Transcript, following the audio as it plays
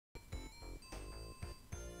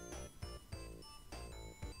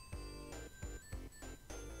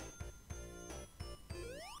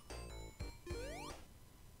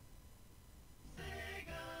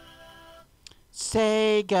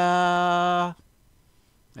Sega.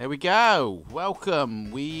 There we go.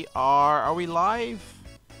 Welcome. Are we live?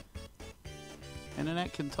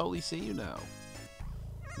 Internet can totally see you now.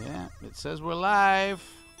 Yeah, it says we're live.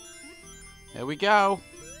 There we go.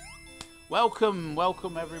 Welcome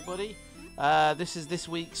everybody. This is this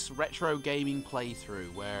week's retro gaming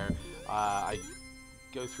playthrough where I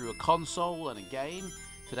go through a console and a game.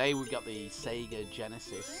 Today we've got the Sega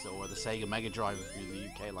Genesis, or the Sega MEGADRIVE if you're in the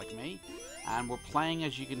UK like me. And we're playing,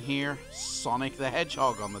 as you can hear, Sonic the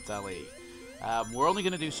Hedgehog on the telly. We're only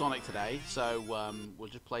going to do Sonic today, so we'll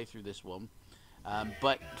just play through this one.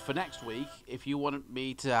 But for next week, if you want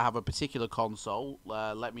me to have a particular console,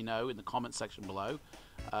 let me know in the comment section below.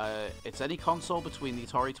 It's any console between the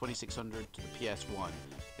Atari 2600 to the PS1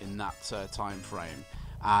 in that time frame.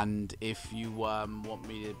 And if you want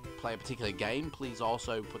me to play a particular game, please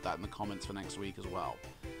also put that in the comments for next week as well.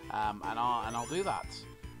 And I'll do that.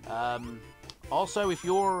 Also, if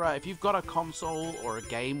you've got a console or a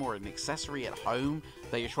game or an accessory at home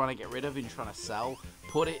that you're trying to get rid of and you're trying to sell,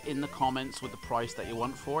 put it in the comments with the price that you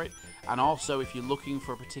want for it. And also, if you're looking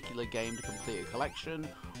for a particular game to complete a collection,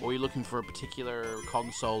 or you're looking for a particular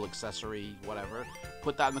console, accessory, whatever,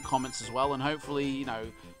 put that in the comments as well. And hopefully, you know,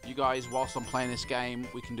 you guys, whilst I'm playing this game,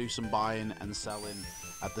 we can do some buying and selling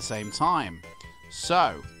at the same time.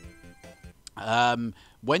 So,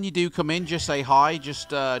 when you do come in, just say hi, just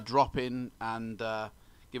drop in and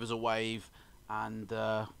give us a wave, and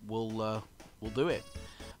we'll do it.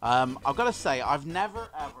 I've got to say, I've never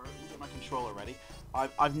ever, let me get my controller ready.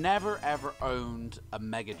 I've never ever owned a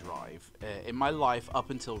Mega Drive in my life up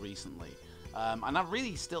until recently, and I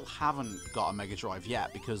really still haven't got a Mega Drive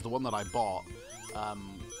yet, because the one that I bought,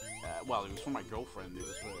 well, it was for my girlfriend. It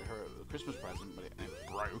was for her Christmas present, but it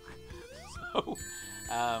broke. So,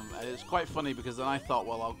 and it was quite funny because then I thought,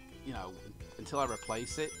 well, until I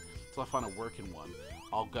replace it, until I find a working one,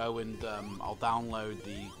 I'll go and I'll download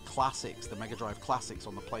the classics, the Mega Drive classics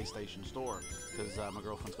on the PlayStation Store, because my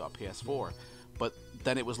girlfriend's got a PS4. But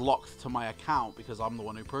then it was locked to my account because I'm the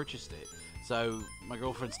one who purchased it. So my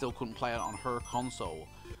girlfriend still couldn't play it on her console.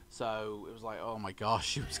 So it was like, oh my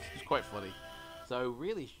gosh, it was quite funny. So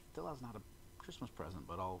really, she still hasn't had a Christmas present,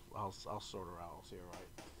 but I'll sort her out. I'll see her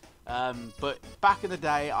right. But back in the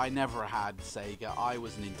day, I never had Sega. I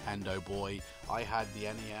was a Nintendo boy. I had the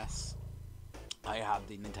NES. I had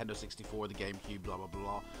the Nintendo 64, the GameCube, blah blah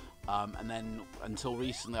blah. And then until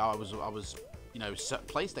recently, I was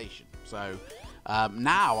PlayStation. So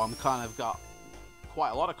now I'm kind of got quite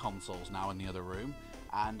a lot of consoles now in the other room,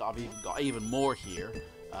 and I've even got even more here.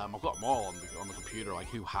 I've got them all on the computer. Like,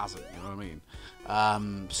 who hasn't? You know what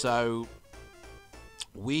I mean? So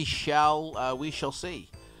we shall see.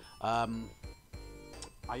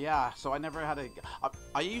 Yeah. So I never had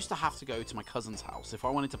I used to have to go to my cousin's house if I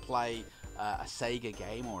wanted to play a Sega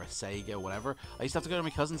game or a Sega whatever. I used to have to go to my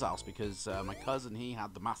cousin's house because my cousin, he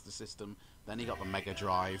had the Master System, then he got the Mega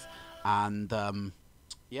Drive, and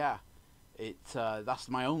yeah, that's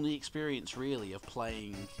my only experience really of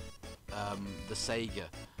playing the Sega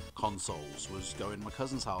consoles, was going to my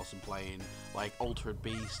cousin's house and playing like Altered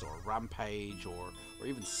Beast or Rampage or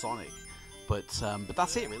even Sonic, but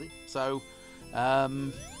that's it really. So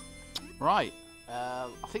right, I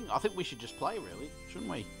think we should just play, really, shouldn't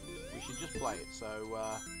we? We should just play it. So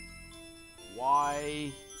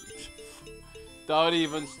why? Don't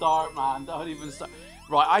even start, man. Don't even start.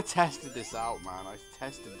 Right, I tested this out, man. I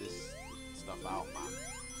tested this stuff out,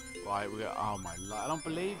 man. Right, we go. Oh my lord, I don't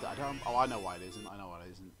believe that. Oh, I know why it isn't. I know why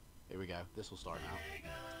it isn't. Here we go. This will start now.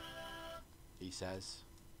 He says.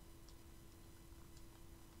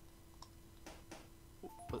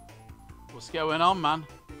 What's going on, man?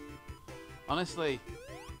 Honestly,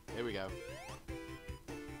 here we go.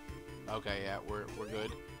 Okay, yeah, we're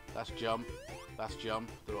good. That's jump. That's jump.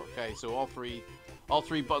 Okay, so all three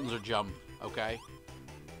buttons are jump. Okay.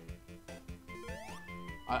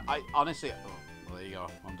 I honestly, oh, well, there you go.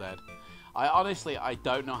 I'm dead. I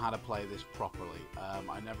don't know how to play this properly.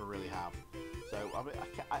 I never really have. So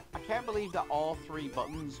I can't believe that all three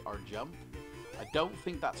buttons are jump. I don't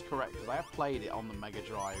think that's correct, because I have played it on the Mega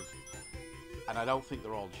Drive, and I don't think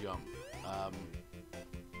they're all jump.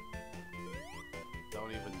 Don't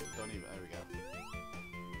even, there we go.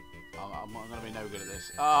 I'm gonna be no good at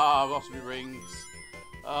this. Ah, I've lost my rings.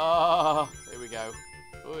 Ah, here we go.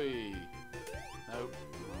 Oi. Nope.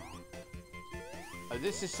 Oh,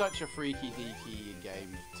 this is such a freaky deaky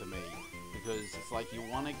game to me, because it's like you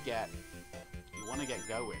wanna get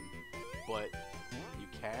going, but you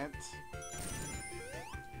can't,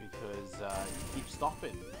 because you keep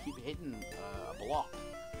stopping, you keep hitting a block,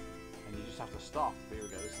 and you just have to stop. Here we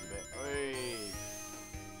go, this is a bit. Oi.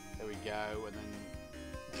 There we go, and then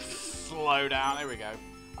slow down. Here we go.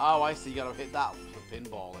 Oh, I see. You gotta hit that to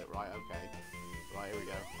pinball it. Right, okay. Right, here we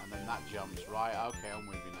go. And then that jumps. Right, okay, I'm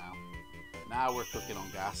with you now. Now we're cooking on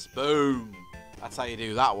gas. Boom! That's how you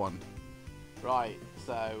do that one. Right,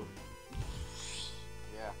 so...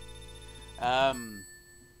 yeah.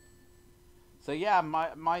 So yeah,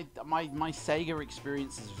 my Sega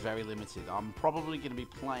experience is very limited. I'm probably going to be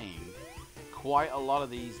playing quite a lot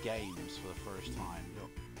of these games for the first time.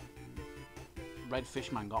 Red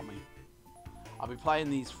Fishman got me. I'll be playing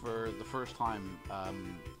these for the first time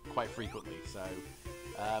quite frequently, so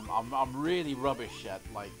I'm really rubbish at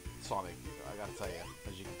like Sonic. I gotta tell you,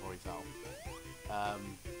 as you can probably tell.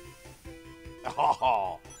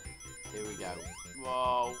 Oh, here we go.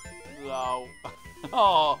 Whoa, whoa.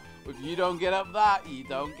 Oh, if you don't get up that, you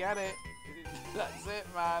don't get it. That's it,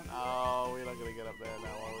 man. Oh, we're not gonna get up there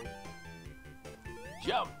now, are we?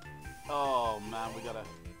 Jump! Oh man, we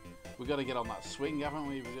gotta get on that swing, haven't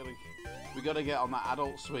we? We gotta get on that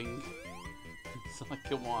adult swing. It's like,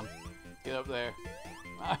 come on, get up there,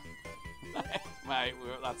 mate.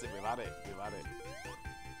 That's it. We've had it. We've had it.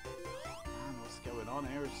 Oh, man, what's going on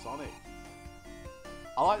here with Sonic?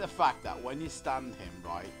 I like the fact that when you stand him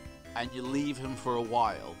right and you leave him for a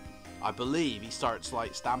while, I believe he starts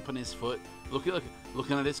like stamping his foot, looking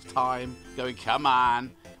at his time, going, "Come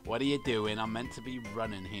on, what are you doing? I'm meant to be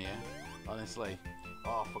running here." Honestly,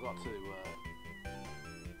 oh, I forgot to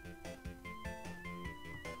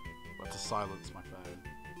silence my phone.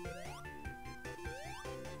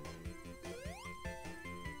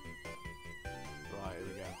 Right, here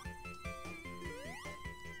we go.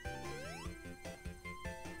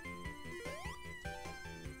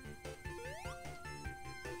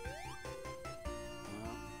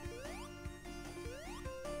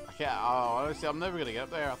 Yeah, oh, honestly, I'm never gonna get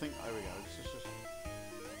up there. I think. There we go.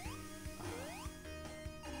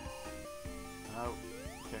 No,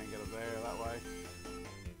 can't get up there that way.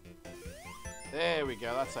 There we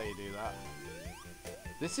go. That's how you do that.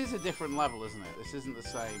 This is a different level, isn't it? This isn't the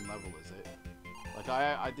same level, is it? Like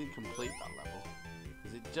I did complete that level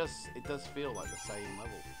because it does feel like the same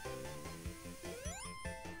level.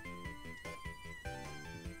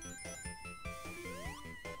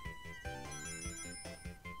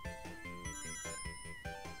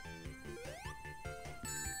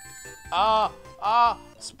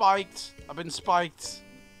 Spiked. I've been spiked.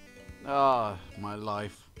 Ah, my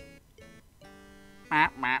life.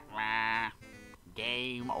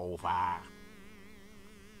 Game over.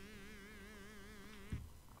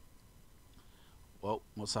 Well,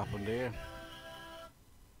 what's happened here?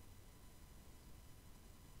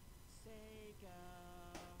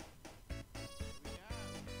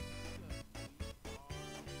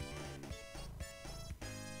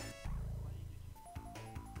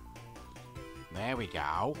 There we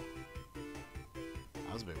go.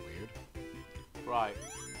 That was a bit weird. Right,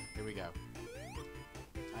 here we go.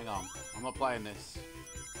 Hang on, I'm not playing this.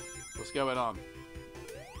 What's going on?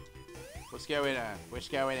 What's going on? What's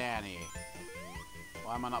going on here?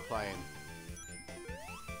 Why am I not playing?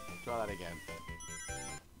 Try that again.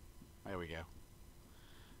 There we go.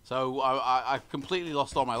 So I've completely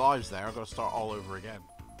lost all my lives there. I've got to start all over again.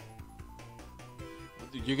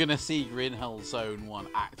 You're gonna see Green Hill Zone 1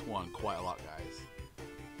 Act 1 quite a lot, guys.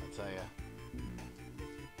 I tell ya.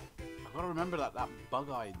 I've got to remember that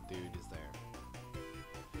bug-eyed dude is there.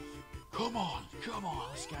 Come on,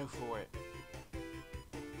 let's go for it.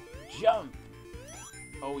 Jump!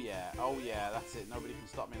 Oh yeah, that's it. Nobody can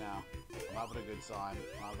stop me now. I'm having a good time.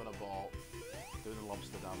 I'm having a ball. Doing the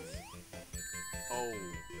lobster dance. Oh.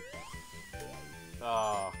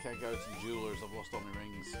 Oh, can't go to jewelers. I've lost all my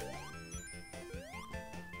rings.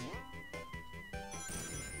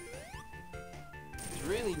 It's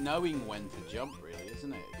really knowing when to jump, really,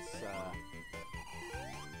 isn't it? It's, oh,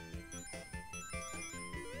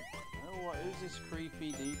 what? Who's this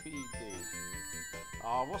creepy DP dude?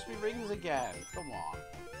 Oh, what's my rings again? Come on.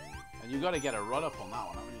 And you got to get a run up on that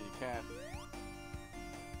one. I mean, you can't.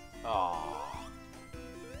 Oh.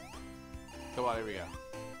 Come on, here we go.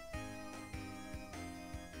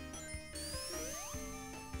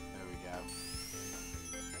 There we go.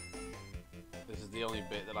 This is the only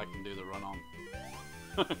bit that I can do the run on.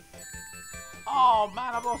 Oh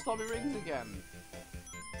man, I've lost all my rings again.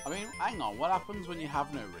 I mean, hang on, what happens when you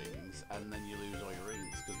have no rings and then you lose all your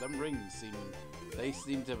rings? Because them rings seem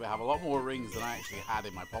to have a lot more rings than I actually had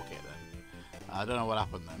in my pocket then. I don't know what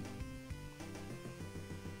happened then.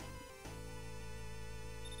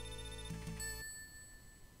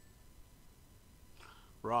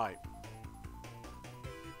 Right.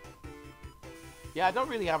 Yeah, I don't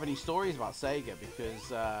really have any stories about Sega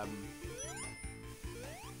because,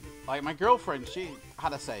 like, my girlfriend, she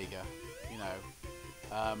had a Sega, know,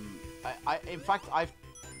 in fact, I've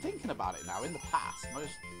thinking about it now. In the past,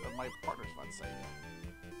 most of my partners might say,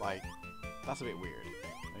 like, that's a bit weird.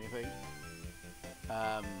 Don't you think?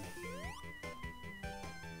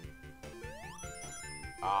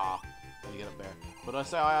 Let me get up there. But I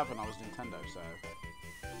say I haven't. I was Nintendo, so.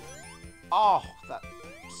 Oh, that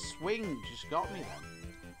swing just got me then.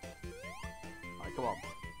 Alright, come on.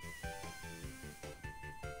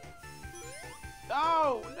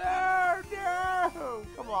 No! No! No!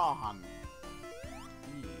 Come on!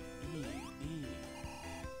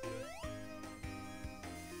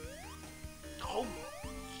 Oh!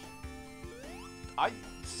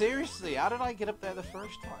 Seriously, how did I get up there the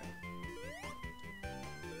first time?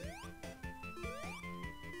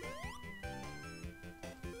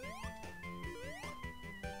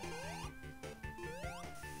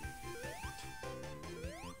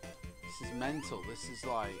 This is mental. This is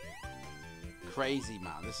like crazy,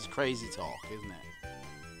 man. This is crazy talk, isn't it?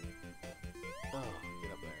 Oh,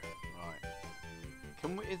 get up there. Right.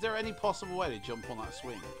 Can we? Is there any possible way to jump on that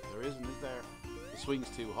swing? There isn't, is there? The swing's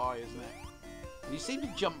too high, isn't it? And you seem to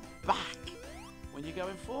jump back when you're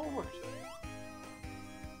going forward.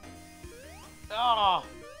 Oh!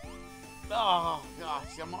 Oh, God.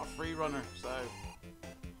 See, I'm not a free runner, so.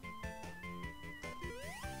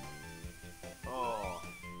 Oh.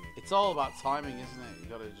 It's all about timing, isn't it? You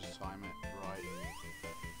gotta just time it right.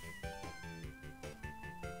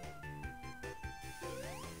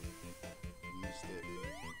 Missed it.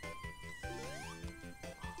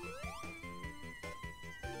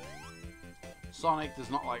 Sonic does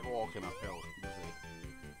not like walking uphill, does he?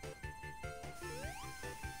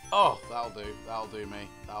 Oh, that'll do. That'll do me.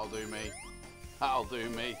 That'll do me. That'll do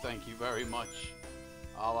me. Thank you very much.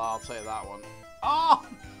 I'll take that one. Oh!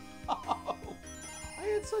 No! I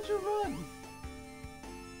had such a run.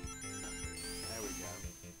 There we go.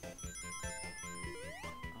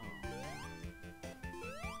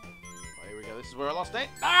 Oh, here we go. This is where I lost it.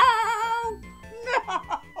 No! No!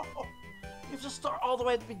 You have to start all the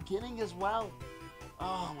way at the beginning as well.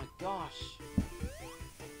 Oh my gosh.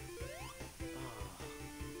 Oh.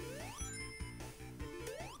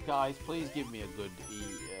 Guys, please give me a good,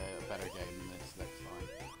 better game than this next time.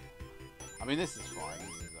 I mean, this is fine.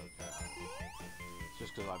 This is okay. It's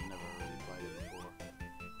just because I've never really played it before.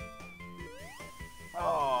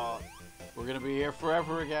 Oh, we're gonna be here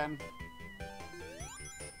forever again.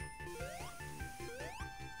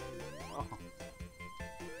 Oh.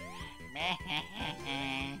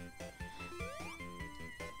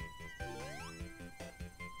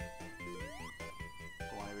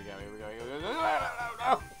 Come on, here we go, here we go, here we go.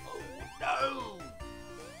 No! No!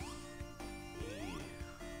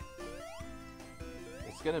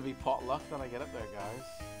 It's gonna be pot luck that I get up there, guys.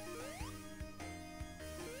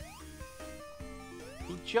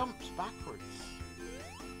 He jumps backwards.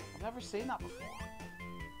 I've never seen that before.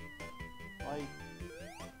 Like,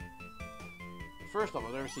 first off,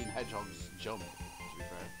 I've never seen hedgehogs jump, to be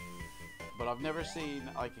fair. But I've never seen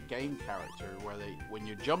like a game character where when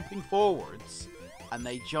you're jumping forwards and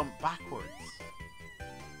they jump backwards.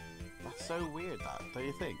 That's so weird, that, don't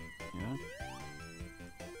you think? You know?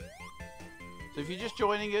 So if you're just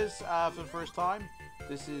joining us for the first time,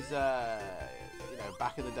 this is, you know,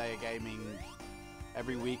 back in the day of gaming.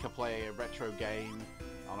 Every week I play a retro game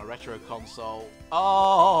on a retro console.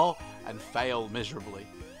 Oh, and fail miserably.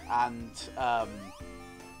 And,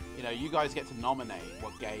 you know, you guys get to nominate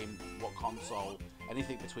what game, what console,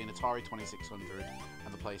 anything between Atari 2600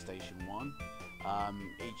 and the PlayStation 1.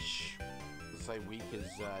 Each, let's say, week is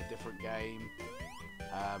a different game.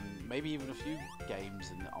 Maybe even a few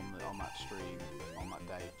games on that stream, on that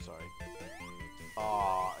day, sorry.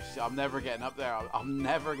 Oh, see, I'm never getting up there. I'm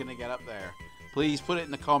never going to get up there. Please put it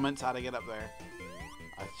in the comments how to get up there.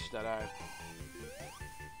 I just don't know.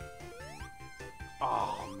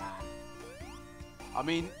 Oh, man. I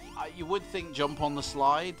mean, you would think jump on the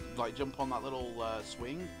slide, like jump on that little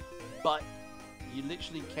swing, but you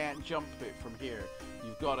literally can't jump it from here.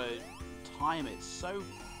 You've got to time it so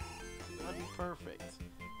bloody perfect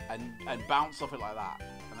and bounce off it like that,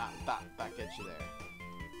 and that gets you there.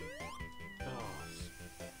 Oh.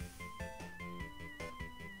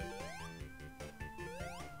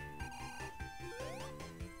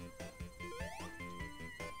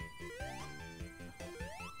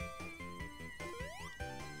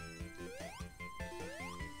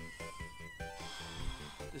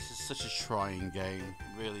 This is such a trying game,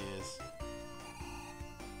 it really is.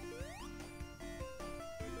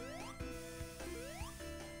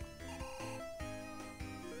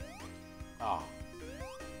 Oh.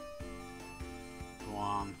 Come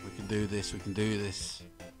on, we can do this, we can do this.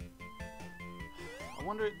 I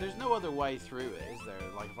wonder wonder, there's no other way through it, is there?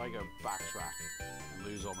 Like, if I go backtrack and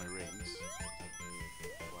lose all my rings.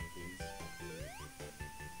 Like these.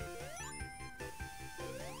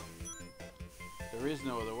 There is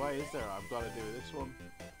no other way, is there? I've got to do this one.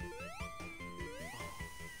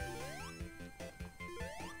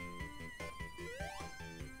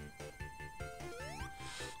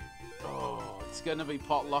 Oh, it's going to be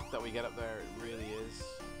potluck that we get up there. It really is.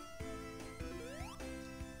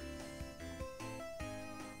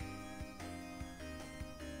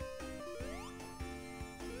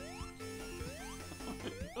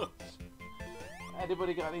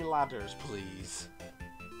 Anybody got any ladders, please?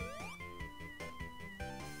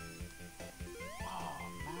 Oh,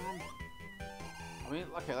 man. I mean,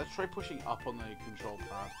 okay, let's try pushing up on the control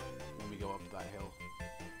pad when we go up that hill.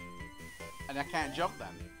 And I can't jump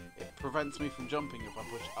then. It prevents me from jumping if I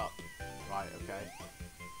push up. Right, okay.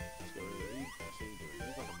 Let's get rid of these.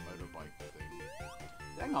 He's like a motorbike thing.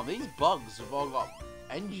 Hang on, these bugs have all got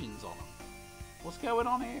engines on them. What's going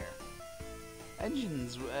on here?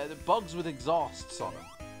 Engines, bugs with exhausts on them.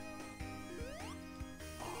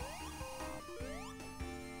 Oh.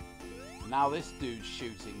 Now this dude's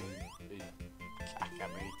shooting cack at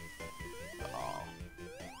me. Oh.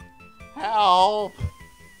 Help!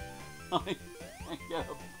 I can't get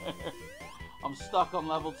up there. I'm stuck on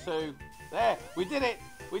level 2. There! We did it!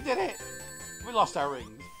 We did it! We lost our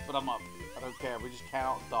rings, but I'm up. I don't care. We just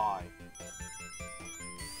cannot die.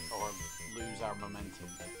 Or lose our momentum.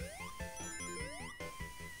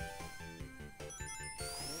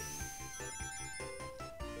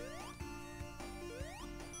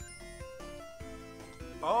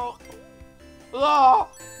 Oh! Ah!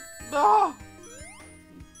 Ah!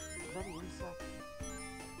 Bloody insect.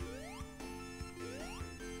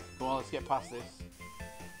 Come on, let's get past this.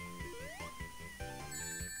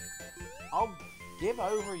 I'll give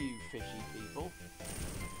over, you fishy people.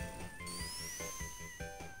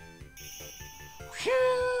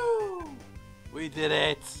 Phew! We did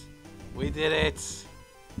it! We did it!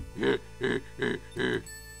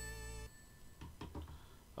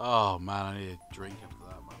 Oh man, I need a drink after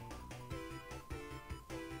that, man.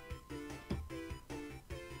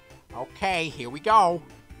 Okay, here we go.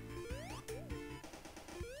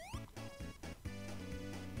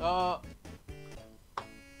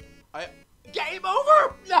 Game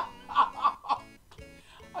over! No!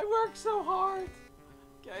 I worked so hard.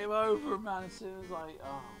 Game over, man. As soon as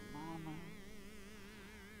oh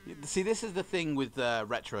man. See, this is the thing with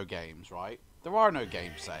retro games, right? There are no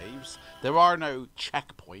game saves. There are no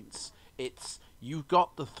checkpoints. It's you've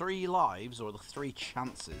got the 3 lives or the 3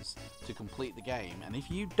 chances to complete the game, and if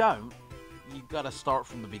you don't, you've got to start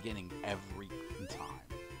from the beginning every time.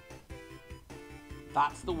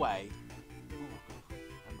 That's the way.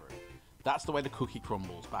 That's the way the cookie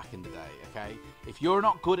crumbles back in the day, okay? If you're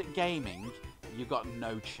not good at gaming, you've got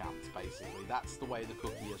no chance, basically. That's the way the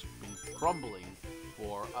cookie has been crumbling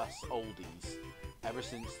for us oldies ever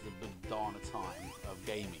since the dawn of time of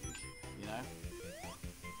gaming, you know?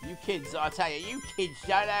 You kids, I tell you kids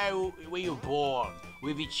don't know where you were born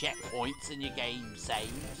with your checkpoints and your game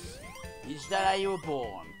saves. You just don't know how you were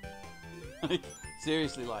born.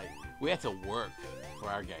 Seriously, like, we had to work for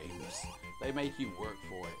our games. They make you work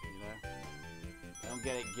for it, you know? They don't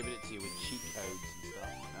get it, giving it to you with cheat codes and stuff.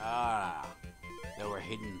 Ah, there were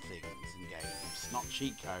hidden things in games. Not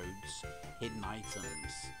cheat codes, hidden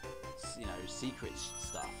items, you know, secret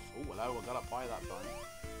stuff. Oh, hello, I got up by that time.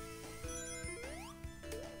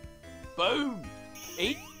 Boom!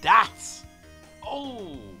 Eat that!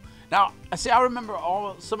 Oh! Now, I remember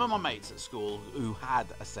some of my mates at school who had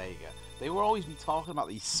a Sega. They would always be talking about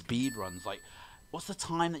these speed runs, like, what's the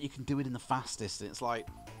time that you can do it in the fastest? And it's like,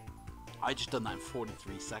 I just done that in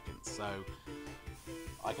 43 seconds, so,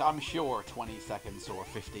 like, I'm sure 20 seconds or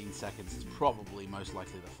 15 seconds is probably most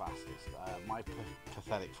likely the fastest. My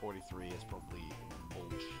pathetic 43 is probably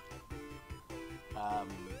bullshit. Right,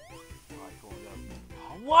 cool,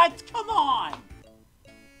 what? Come on!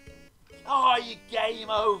 Oh, you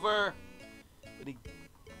game over!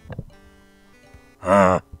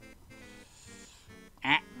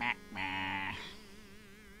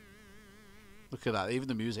 Look at that, even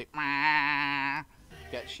the music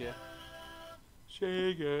gets you.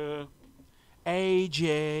 Sega.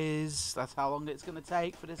 Ages. That's how long it's going to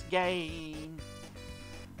take for this game.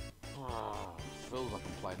 Oh, feels like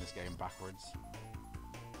I'm playing this game backwards.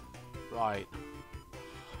 Right.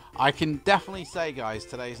 I can definitely say, guys,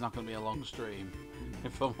 today's not going to be a long stream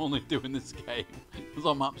if I'm only doing this game, because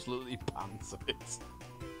I'm absolutely pants at it.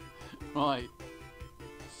 Right.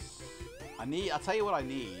 I'll tell you what I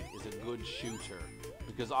need is a good shooter,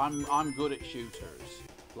 because I'm good at shooters.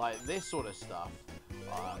 Like this sort of stuff,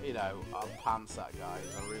 You know, I'm pantsat, guys.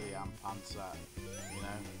 I really am pantsat. You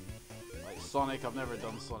know, like Sonic. I've never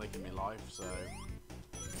done Sonic in my life, so.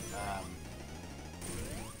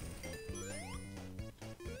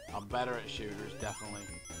 I'm better at shooters, definitely.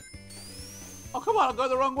 Oh, come on, I'm going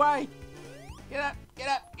the wrong way. Get up, get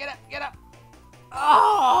up, get up, get up.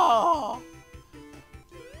 Oh!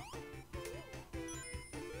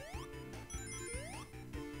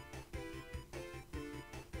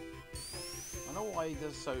 I don't know why he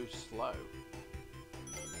does so slow.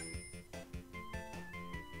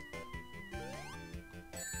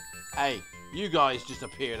 Hey, you guys just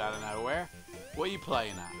appeared out of nowhere. What are you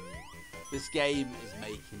playing at? This game is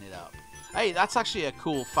making it up. Hey, that's actually a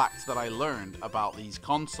cool fact that I learned about these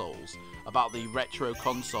consoles, about the retro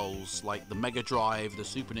consoles like the Mega Drive, the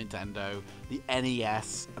Super Nintendo, the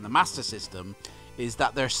NES, and the Master System, is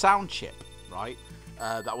that their sound chip, right?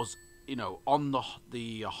 That was, you know, on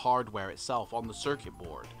the hardware itself, on the circuit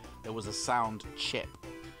board, there was a sound chip.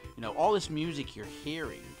 You know, all this music you're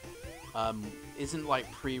hearing isn't like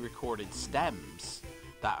pre-recorded stems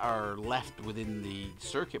that are left within the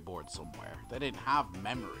circuit board somewhere. They didn't have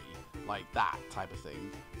memory like that type of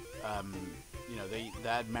thing. You know, they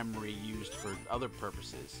had memory used for other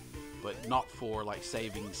purposes, but not for like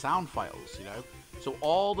saving sound files, you know. So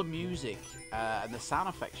all the music and the sound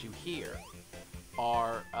effects you hear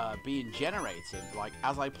are being generated, like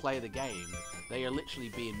as I play the game, they are literally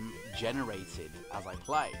being generated as I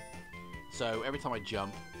play. So every time I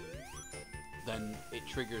jump, then it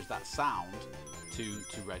triggers that sound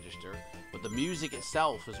to register, but the music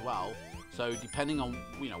itself as well. So depending on,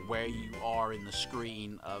 you know, where you are in the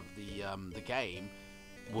screen of the game,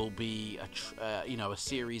 will be you know, a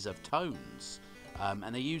series of tones,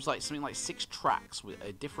 and they use like something like 6 tracks with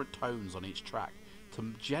different tones on each track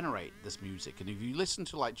to generate this music. And if you listen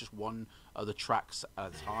to like just one of the tracks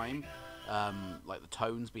at a time, like the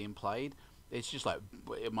tones being played, it's just like,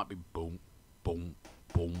 it might be boom, boom,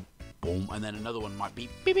 boom, boom, and then another one might be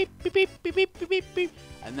beep beep beep beep beep beep beep beep beep,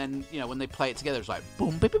 and then, you know, when they play it together, it's like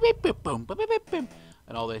boom beep beep beep beep boom beep beep beep beep,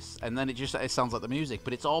 and all this, and then it sounds like the music,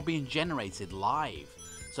 but it's all being generated live.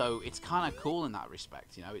 So it's kind of cool in that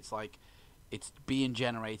respect, you know. It's like it's being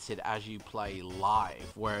generated as you play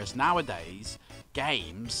live, whereas nowadays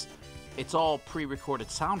games, it's all pre-recorded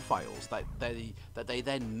sound files that they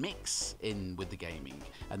then mix in with the gaming,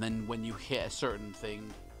 and then when you hit a certain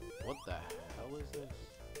thing, what the hell is this?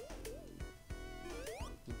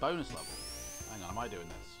 The bonus level. Hang on, am I doing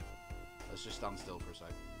this? Let's just stand still for a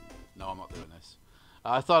sec. No, I'm not doing this.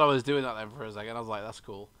 I thought I was doing that then for a second. I was like, that's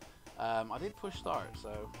cool. I did push start, so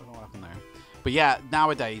I don't know what happened there. But yeah,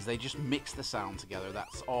 nowadays they just mix the sound together.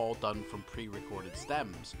 That's all done from pre-recorded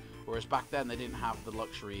stems. Whereas back then they didn't have the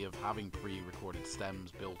luxury of having pre-recorded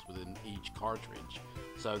stems built within each cartridge.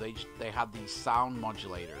 So they had these sound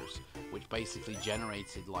modulators, which basically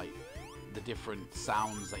generated like the different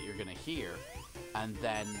sounds that you're gonna hear, and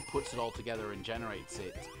then puts it all together and generates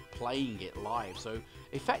it, playing it live. So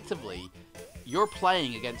effectively, you're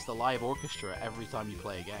playing against the live orchestra every time you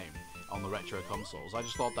play a game on the retro consoles. I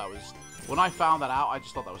just thought that was, when I found that out, I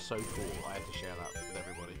just thought that was so cool. I had to share that with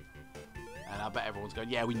everybody. And I bet everyone's going,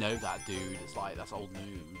 yeah, we know that, dude. It's like, that's old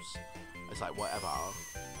news. It's like, whatever.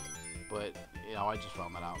 But, you know, I just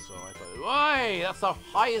found that out, so I thought, hey, that's the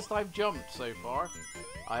highest I've jumped so far.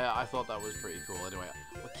 I thought that was pretty cool. Anyway,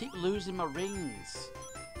 I keep losing my rings.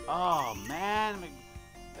 Oh, man.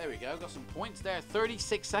 There we go. Got some points there.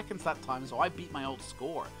 36 seconds that time, so I beat my old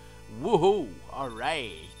score. Woohoo. All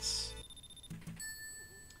right.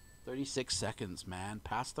 36 seconds, man.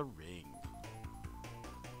 Pass the ring.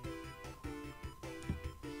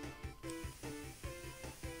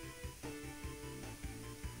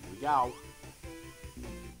 Here we go.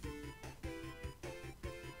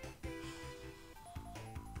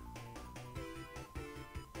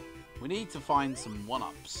 We need to find some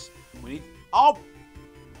one-ups. We need... Oh!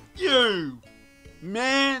 You!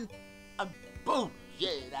 Man! I'm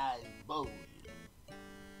bullshit. I'm bullshit.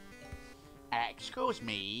 Excuse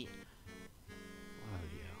me.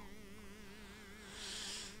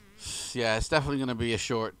 Yeah, it's definitely going to be a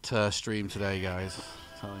short stream today, guys.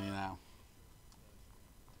 I'm telling you now.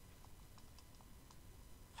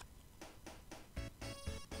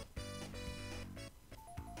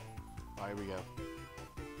 All right, here we go.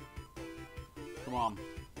 Come on.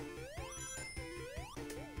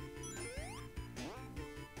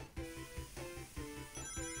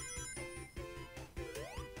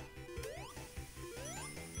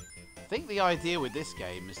 I think the idea with this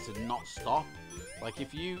game is to not stop. Like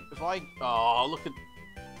if I, oh, look at,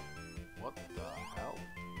 what the hell?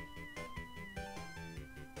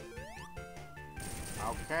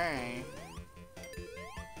 Okay.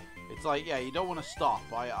 it's like, yeah, you don't want to stop.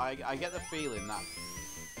 I get the feeling that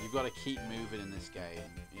you've got to keep moving in this game.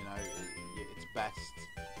 You know, it's best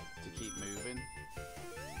to keep moving.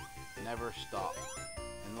 Never stop.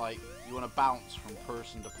 And like, you want to bounce from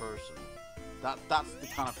person to person. That's the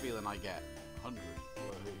kind of feeling I get. 100.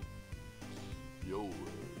 Yo,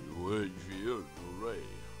 right here, right.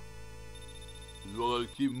 You gotta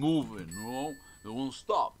keep moving, you know? It won't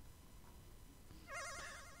stop.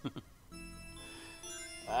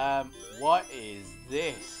 What is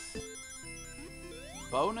this?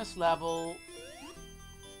 Bonus level.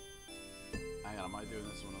 Hang on, am I doing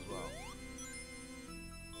this one as well?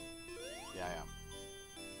 Yeah, I am.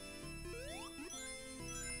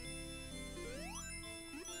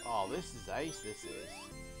 Oh, this is ace, this is.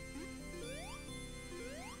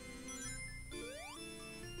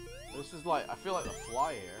 This is like, I feel like the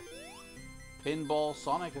fly here. Pinball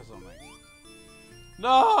Sonic or something.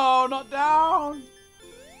 No, not down!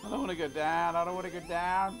 I don't want to go down, I don't want to go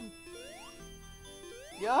down.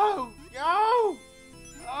 Go! Go!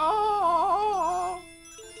 Oh!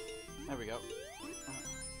 There we go.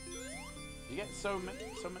 You get so much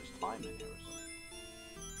time in here or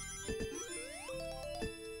something.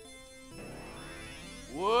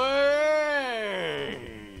 Wait!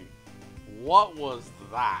 What was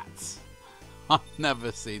that? I've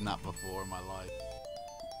never seen that before in my life.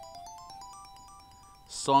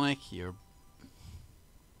 Sonic, you're...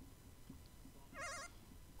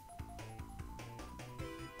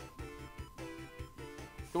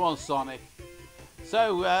 Come on, Sonic.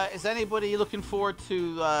 So, is anybody looking forward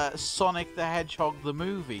to Sonic the Hedgehog the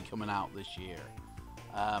movie coming out this year?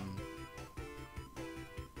 I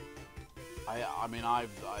mean, yeah,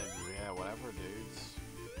 whatever, dudes.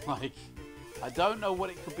 Like, I don't know what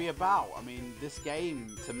it could be about. I mean, this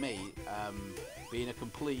game, to me, being a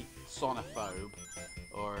complete sonophobe,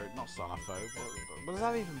 or not sonophobe, what does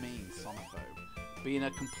that even mean, sonophobe? Being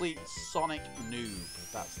a complete Sonic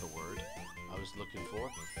noob, that's the word I was looking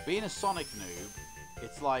for. Being a Sonic noob,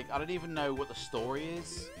 it's like, I don't even know what the story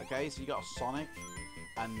is, okay? So you got Sonic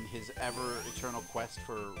and his ever-eternal quest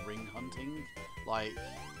for ring hunting. Like,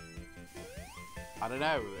 I don't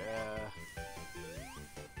know.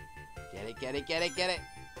 Get it.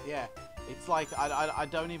 Yeah, it's like, I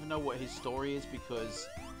don't even know what his story is because,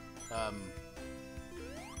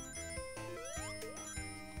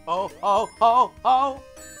 oh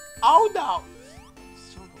no!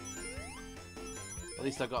 At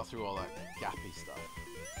least I got through all that gappy stuff.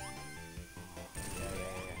 Yeah.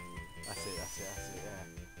 That's it, yeah.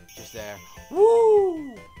 Just there.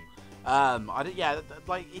 Woo!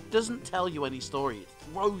 Like, it doesn't tell you any story. It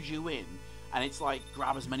throws you in, and it's like,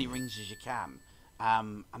 grab as many rings as you can.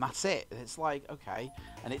 And that's it. It's like, okay.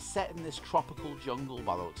 And it's set in this tropical jungle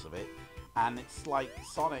by the looks of it. And it's like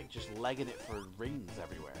Sonic just legging it for rings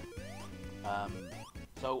everywhere.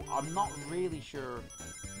 So I'm not really sure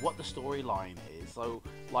what the storyline is. So,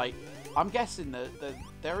 like, I'm guessing that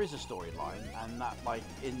there is a storyline, and that, like,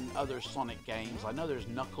 in other Sonic games, I know there's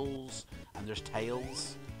Knuckles and there's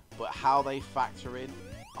Tails, but how they factor in,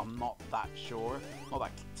 I'm not that sure.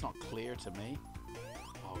 It's not clear to me.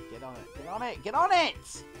 Oh, get on it!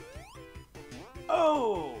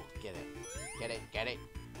 Oh, get it.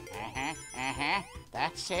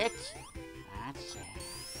 That's it.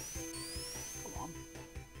 Come on.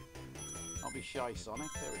 Don't be shy,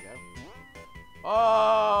 Sonic. There we go.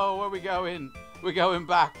 Oh, where are we going? We're going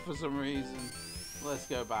back for some reason. Let's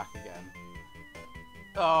go back again.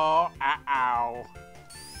 Oh, ow.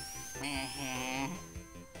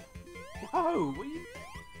 Whoa, what are you...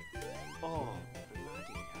 Oh,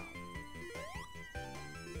 bloody hell.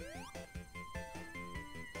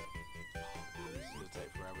 Oh, man, this is going to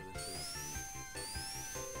take forever, this is.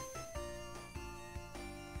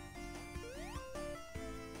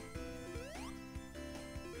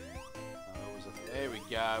 There we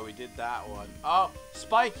go, we did that one. Oh,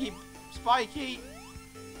 Spiky!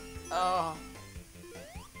 Oh.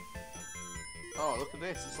 Oh, look at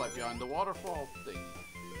this, it's like behind the waterfall thing.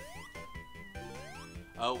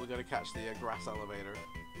 Oh, we gotta catch the grass elevator.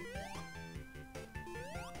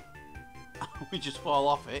 We just fall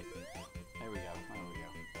off it. There we go,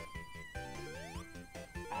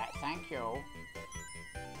 thank you.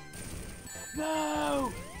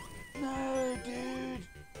 No! No, dude!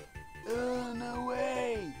 Oh, no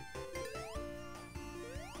way!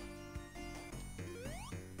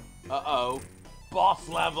 Uh-oh. Boss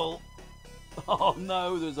level! Oh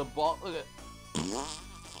no, there's a boss. Look at...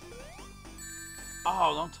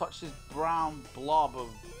 Oh, don't touch this brown blob of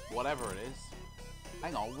whatever it is.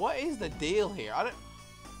 Hang on, what is the deal here?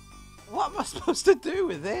 What am I supposed to do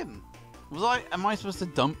with him? Am I supposed to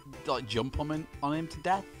jump on him to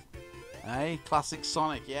death? Hey, classic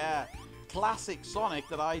Sonic, yeah. Classic Sonic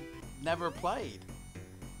that I never played.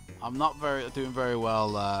 I'm not doing very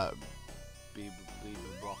well, Bieber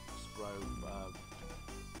Rocks, bro.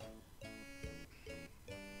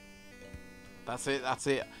 That's it, that's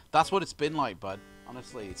it. That's what it's been like, bud.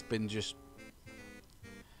 Honestly, it's been just...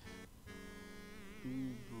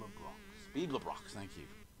 Bieber Rocks, thank you.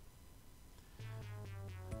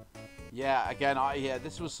 Yeah, again,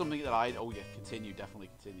 this was something that oh yeah, definitely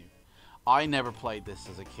continue. I never played this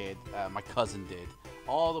as a kid. My cousin did.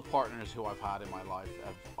 All the partners who I've had in my life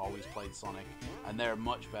have always played Sonic, and they're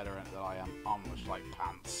much better at it than I am. I'm much like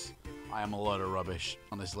pants. I am a load of rubbish,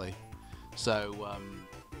 honestly. So,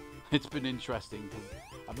 it's been interesting, because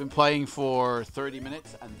I've been playing for 30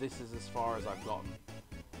 minutes, and this is as far as I've gotten.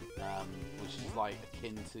 Which is like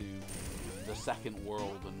akin to the second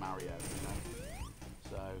world in Mario, you know?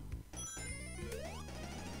 So...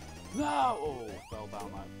 No! Oh, fell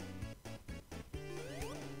down that.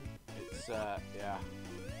 It's, yeah.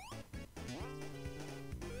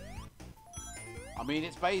 I mean,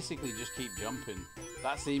 it's basically just keep jumping.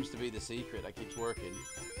 That seems to be the secret that keeps working,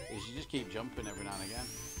 is you just keep jumping every now and again.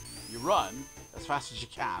 You run as fast as you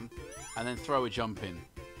can, and then throw a jump in,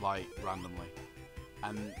 like, randomly.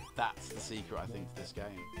 And that's the secret, I think, to this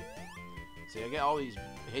game. See, I get all these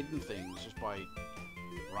hidden things just by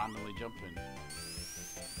randomly jumping.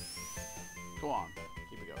 Come on,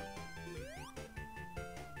 keep it going.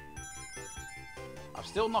 I've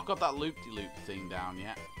still not got that loop-de-loop thing down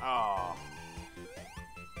yet. Oh.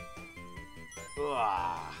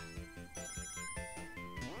 Ah.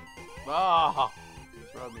 Oh.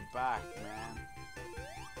 Throw me back, man.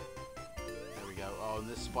 There we go. Oh, and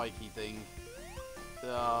this spiky thing.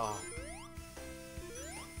 Oh.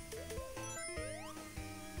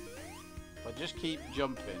 If I just keep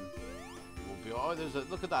jumping, we'll be. Oh,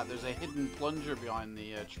 look at that. There's a hidden plunger behind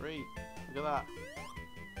the tree. Look at that.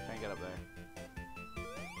 Can't get up there.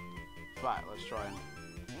 Right, let's try and.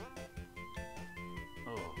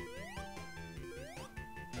 Oh.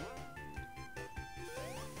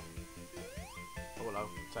 Oh hello.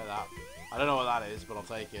 Take that. I don't know what that is, but I'll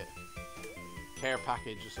take it. Care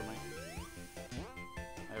package or something.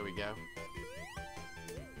 There we go.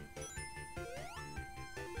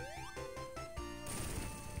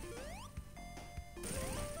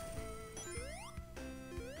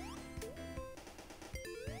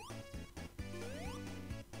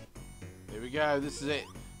 There we go. This is it.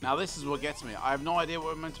 Now this is what gets me. I have no idea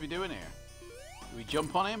what we're meant to be doing here. Do we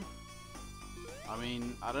jump on him? I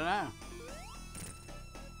mean, I don't know.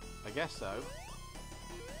 I guess so.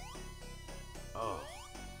 Oh.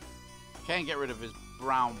 I can't get rid of his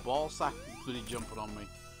brown ball sack, including jumping on me.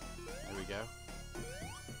 There we go.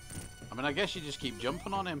 I mean, I guess you just keep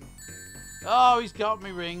jumping on him. Oh, he's got me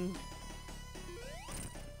ringed.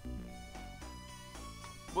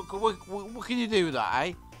 What can you do with that,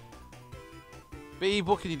 eh? Beeb,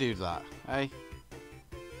 what can you do with that, eh?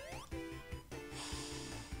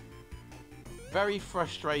 Very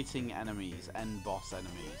frustrating enemies, end boss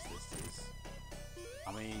enemies, this is.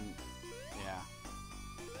 I mean, yeah.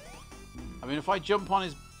 I mean, if I jump on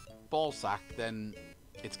his ball sack, then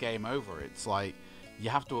it's game over. It's like, you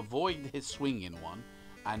have to avoid his swinging one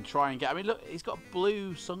and try and get... I mean, look, he's got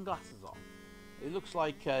blue sunglasses on. It looks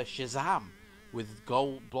like Shazam with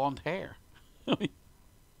gold blonde hair.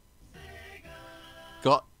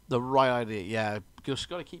 Got the right idea, yeah. Just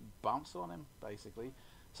got to keep bouncing on him, basically.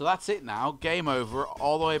 So that's it now. Game over,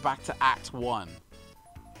 all the way back to Act 1.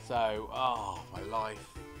 So, oh, my life.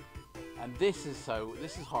 And this is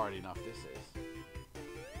hard enough, this is.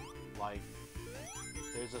 Like,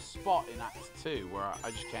 there's a spot in Act 2 where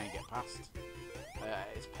I just can't get past.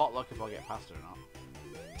 It's potluck if I get past it or not.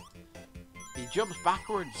 He jumps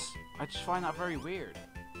backwards. I just find that very weird.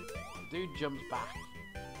 The dude jumps back.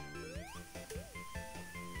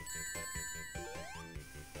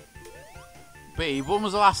 B, when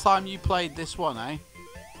was the last time you played this one, eh?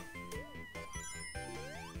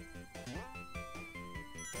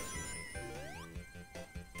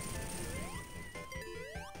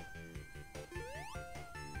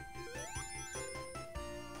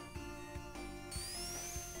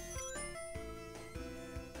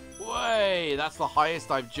 Way, that's the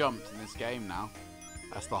highest I've jumped in this game now.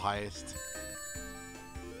 That's the highest.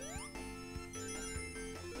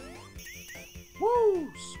 Woo,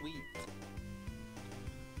 sweet.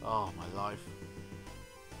 Oh, my life.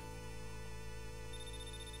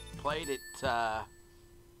 Played it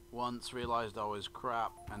once, realized I was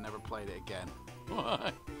crap, and never played it again.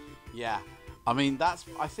 Yeah. I mean,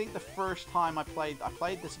 I think the first time I played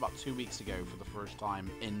this about 2 weeks ago for the first time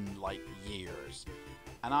in, like, years.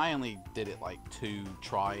 And I only did it like 2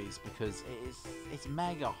 tries because it's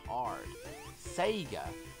mega hard. Sega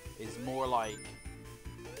is more like,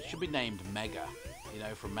 it should be named Mega, you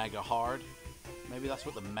know, for mega hard. Maybe that's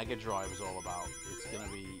what the Mega Drive is all about. It's going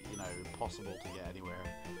to be, you know, impossible to get anywhere.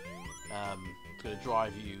 It's going to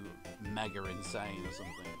drive you mega insane or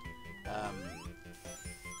something.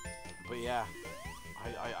 But yeah,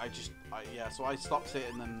 so I stopped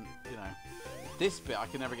it, and then, you know, this bit I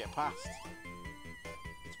can never get past.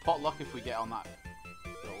 It's pot luck if we get on that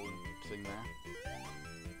little thing there.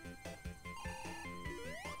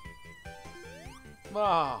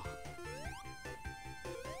 Ah.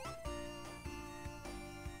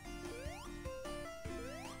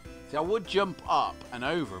 See, I would jump up and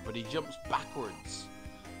over, but he jumps backwards,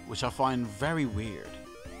 which I find very weird.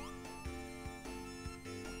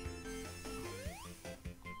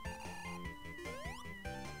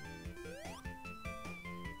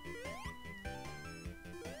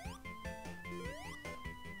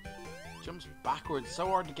 Jumps backwards. So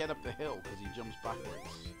hard to get up the hill because he jumps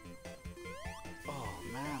backwards. Oh,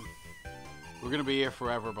 man. We're going to be here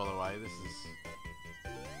forever, by the way. This is...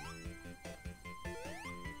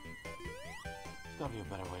 There's got to be a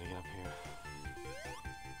better way to get up here.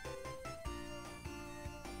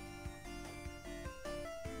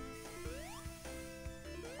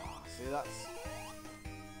 Oh, see, that's...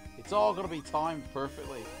 It's all going to be timed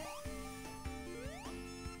perfectly.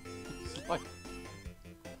 It's like...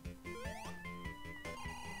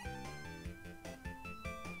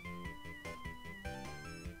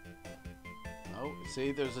 Oh,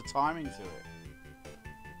 see, there's a timing to it.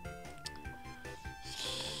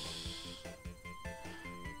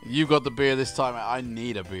 You got the beer this time. I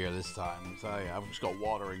need a beer this time. I'm telling you, I've just got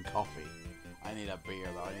water and coffee. I need a beer,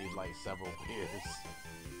 though. I need, like, several beers.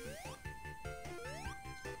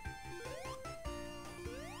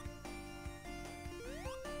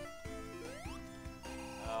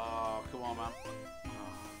 Oh, come on, man.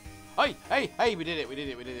 Oh. Hey, we did it.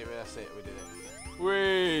 That's it, we did it.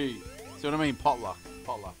 Whee! See what I mean? Potluck.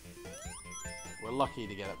 We're lucky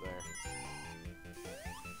to get up there.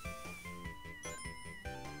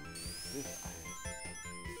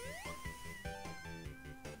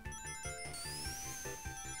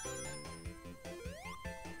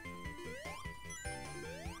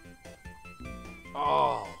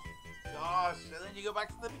 Oh, gosh. And then you go back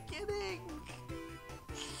to the beginning.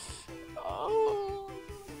 Oh.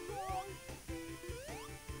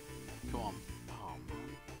 Come on. Oh, man.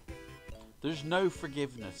 There's no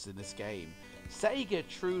forgiveness in this game. Sega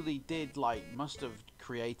truly did, like, must have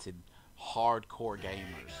created hardcore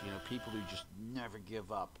gamers. You know, people who just never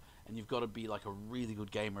give up. And you've got to be, like, a really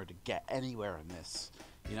good gamer to get anywhere in this.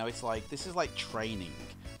 You know, it's like, this is like training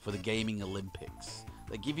for the gaming Olympics.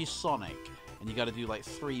 They give you Sonic, and you got to do, like,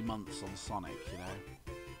 3 months on Sonic, you know?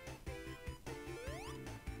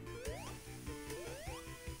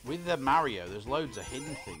 With the Mario, there's loads of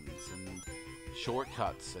hidden things and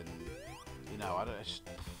shortcuts and, you know, I don't...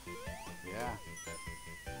 Yeah.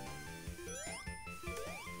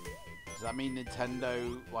 Does that mean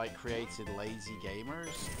Nintendo, like, created lazy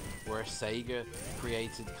gamers? Where Sega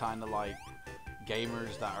created kind of, like,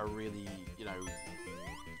 gamers that are really, you know,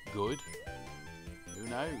 good? Who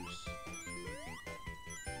knows?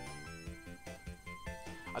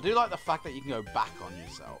 I do like the fact that you can go back on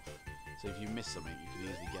yourself. So if you miss something, you can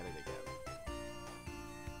easily get it again.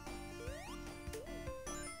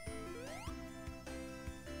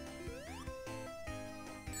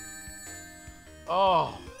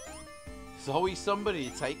 Oh! There's always somebody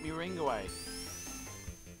to take me ring away.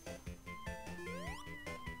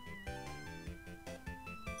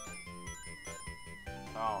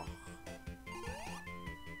 Oh.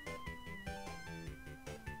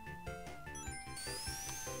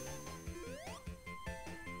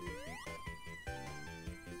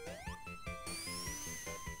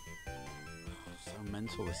 So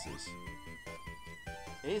mental this is.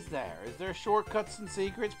 Is there shortcuts and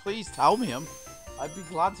secrets? Please tell me them. I'd be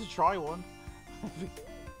glad to try one.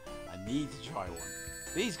 I need to try one.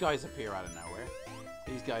 These guys appear out of nowhere.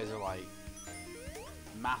 These guys are like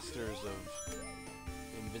masters of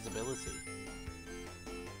invisibility.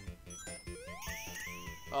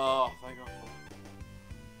 Oh, thank God for...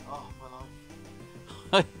 Oh, my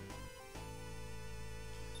life.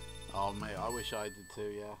 Oh, mate, I wish I did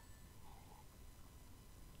too, yeah.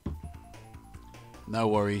 No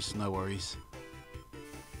worries, no worries.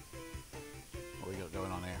 What we got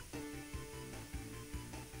going on here?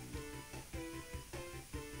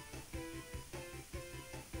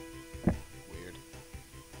 Weird.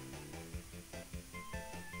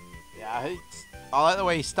 Yeah, I like the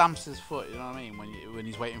way he stamps his foot, you know what I mean? When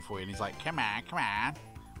he's waiting for you and he's like, come on, come on.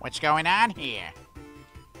 What's going on here?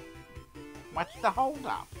 What's the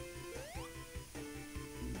hold-up?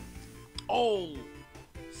 Oh!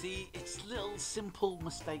 See, it's little simple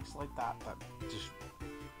mistakes like that that just...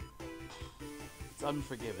 It's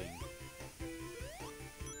unforgiving.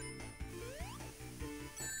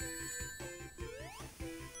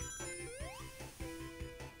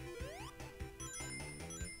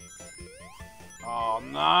 Oh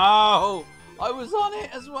no! I was on it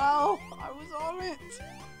as well! I was on it!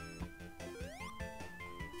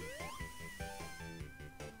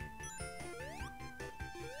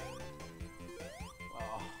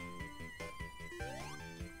 Oh.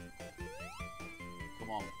 Come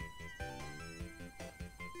on.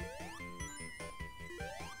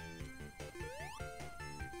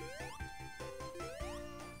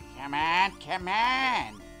 Come on, come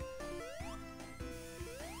on!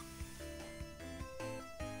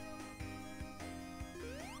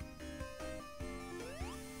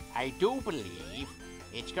 I do believe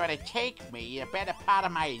it's going to take me a better part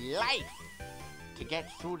of my life to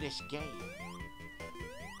get through this game.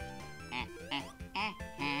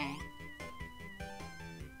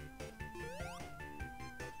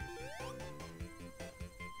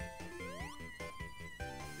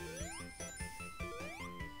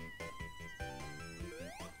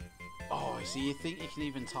 Oh, I see. You think you can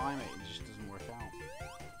even time it, and it just doesn't work out.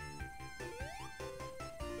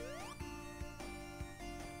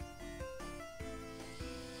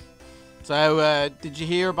 So, did you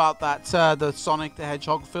hear about that, the Sonic the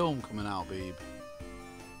Hedgehog film coming out, Beeb?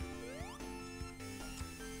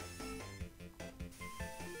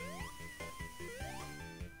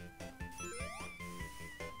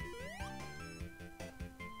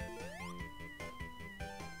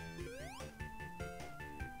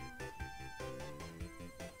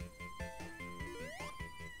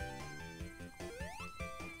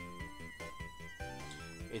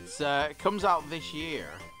 It comes out this year.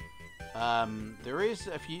 There is,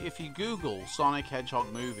 if you Google Sonic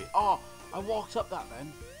Hedgehog movie. Oh, I walked up that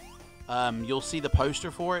then. You'll see the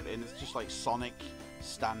poster for it, and it's just like Sonic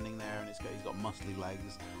standing there, and he's got muscly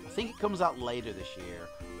legs. I think it comes out later this year,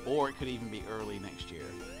 or it could even be early next year.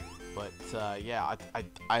 But yeah,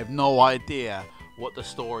 I have no idea what the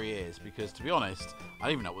story is, because to be honest, I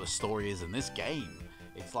don't even know what the story is in this game.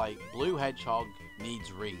 It's like Blue Hedgehog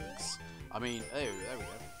needs rings. I mean, there we go.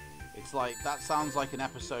 It's like, that sounds like an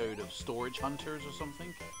episode of Storage Hunters or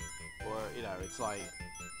something. Or, you know, it's like,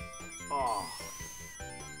 oh.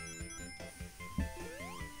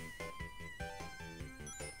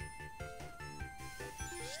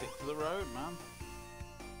 Stick to the road, man.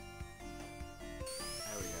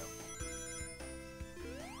 There we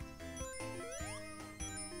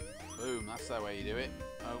go. Boom, that's the way you do it.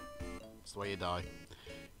 Oh, that's the way you die.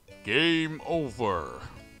 Game over.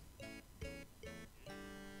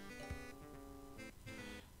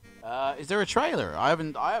 Is there a trailer? I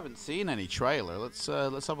haven't seen any trailer. Let's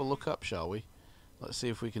have a look up, shall we? Let's see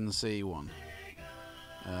if we can see one.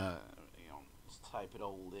 Let's type it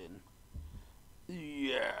all in.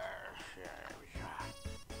 Yeah.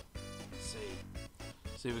 Let's see.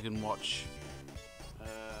 See if we can watch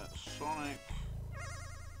Sonic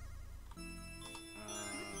movie trailer.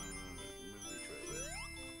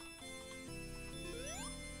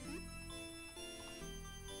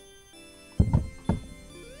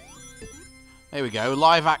 There we go,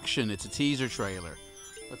 live action. It's a teaser trailer.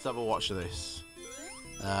 Let's have a watch of this.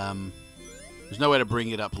 There's no way to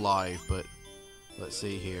bring it up live, but let's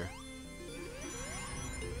see here.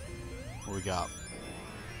 What we got?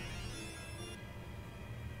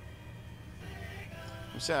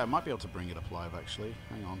 Let's see, I might be able to bring it up live, actually.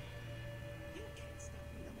 Hang on.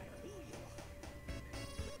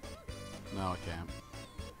 No, I can't.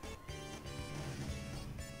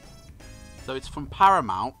 So it's from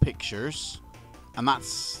Paramount Pictures. And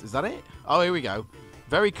that's... Is that it? Oh, here we go.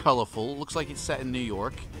 Very colourful. Looks like it's set in New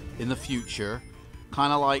York in the future.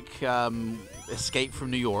 Kind of like Escape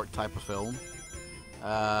from New York type of film.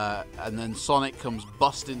 And then Sonic comes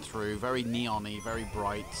busting through. Very neon-y, very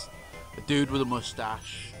bright. A dude with a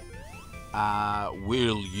mustache.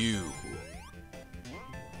 Will you?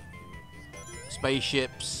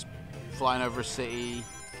 Spaceships flying over a city.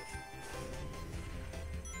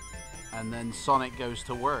 And then Sonic goes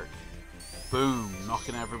to work. Boom,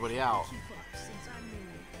 knocking everybody out.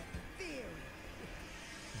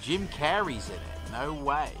 Jim Carrey's in it. No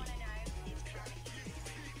way.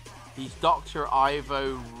 He's Dr.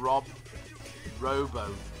 Ivo Robotnik.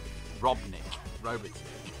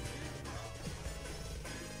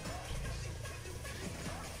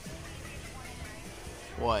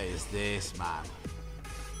 What is this, man?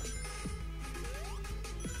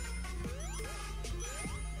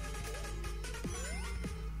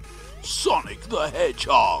 Sonic the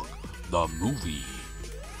Hedgehog, the movie.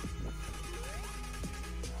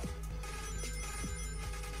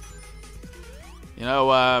 You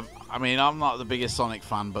know, I mean, I'm not the biggest Sonic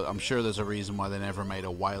fan, but I'm sure there's a reason why they never made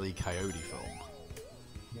a Wile E. Coyote film.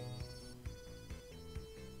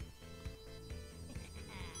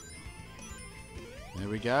 There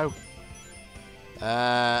we go.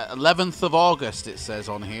 11th of August, it says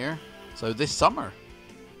on here. So this summer.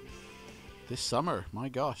 This summer, my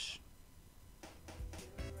gosh.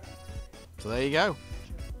 So there you go.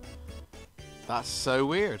 That's so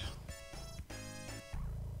weird.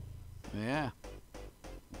 Yeah.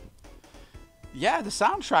 Yeah, the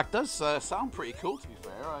soundtrack does sound pretty cool, to be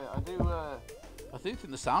fair. I do think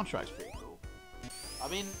the soundtrack's pretty cool. I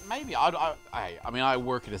mean, maybe I mean, I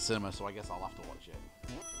work at a cinema, so I guess I'll have to watch it.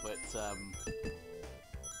 But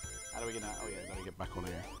how do we get out? Oh yeah, gotta get back on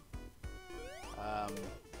here.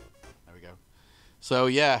 There we go. So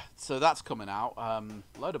yeah, so that's coming out.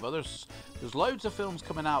 Load of others. There's loads of films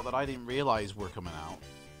coming out that I didn't realize were coming out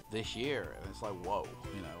this year, and it's like, whoa.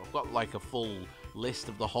 You know, I've got like a full list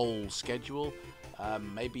of the whole schedule.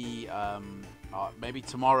 Maybe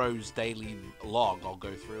tomorrow's daily log I'll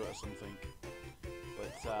go through it or something. But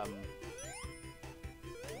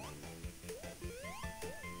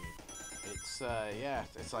it's yeah,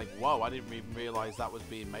 it's like, whoa, I didn't even realize that was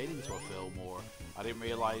being made into a film, or I didn't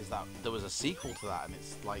realize that there was a sequel to that, and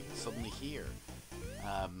it's like suddenly here.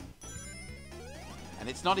 And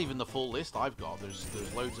it's not even the full list I've got. There's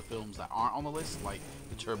loads of films that aren't on the list, like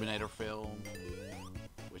the Terminator film,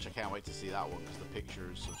 which I can't wait to see that one because the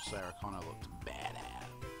pictures of Sarah Connor looked badass.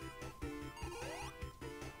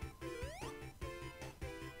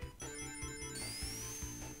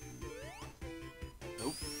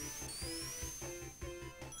 Nope.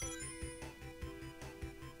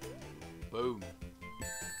 Boom.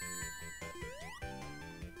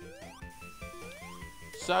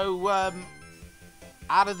 So,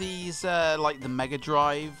 out of these, like the Mega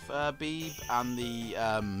Drive, Beeb, and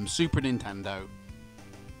the Super Nintendo,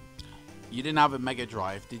 you didn't have a Mega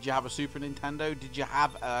Drive. Did you have a Super Nintendo? Did you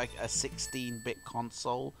have a 16-bit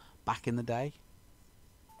console back in the day?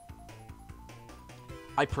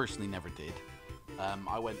 I personally never did.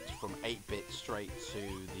 I went from 8-bit straight to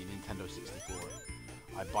the Nintendo 64.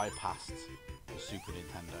 I bypassed the Super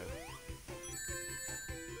Nintendo.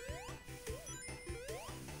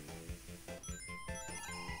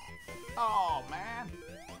 Oh, man.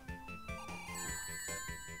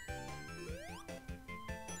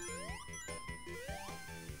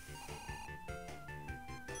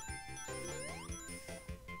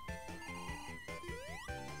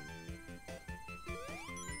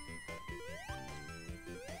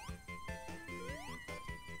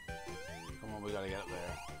 Come on, we gotta get up there.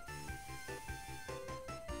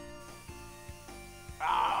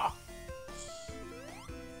 Ah!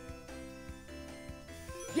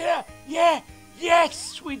 Yeah! Yeah!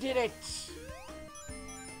 Yes! We did it!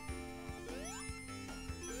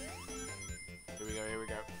 Here we go, here we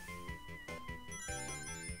go.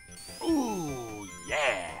 Ooh,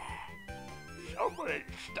 yeah! Somebody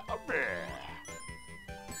stop me!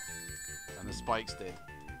 And the spikes did.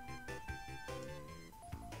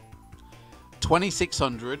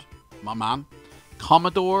 2600, my man.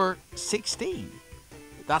 Commodore 16.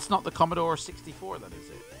 That's not the Commodore 64, then, is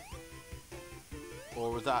it? Or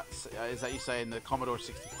was that, is that you saying the Commodore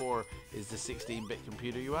 64 is the 16-bit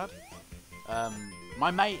computer you had? My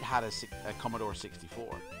mate had a Commodore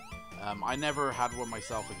 64. I never had one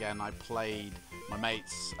myself again. I played my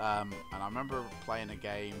mates, and I remember playing a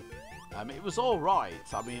game. It was alright.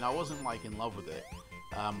 I mean, I wasn't like in love with it.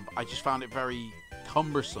 I just found it very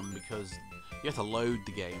cumbersome because you have to load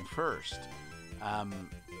the game first.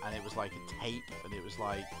 And it was like a tape, and it was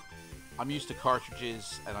like, I'm used to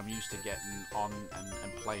cartridges, and I'm used to getting on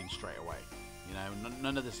and playing straight away. You know,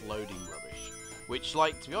 none of this loading rubbish. Which,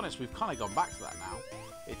 like, to be honest, we've kind of gone back to that now.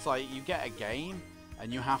 It's like you get a game,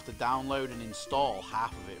 and you have to download and install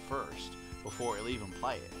half of it first before it'll even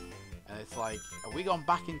play it. And it's like, have we gone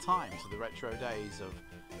back in time to the retro days of,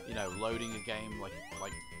 you know, loading a game, like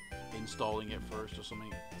installing it first or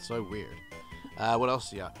something? It's so weird. What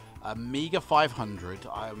else? Yeah, Amiga 500.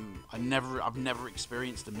 I've never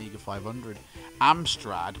experienced Amiga 500.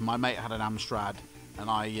 Amstrad. My mate had an Amstrad, and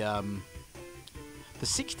the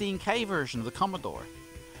 16K version of the Commodore.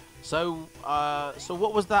 So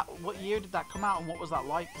what was that? What year did that come out, and what was that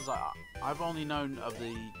like? Because I've only known of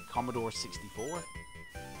the Commodore 64.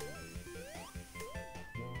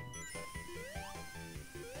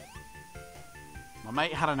 My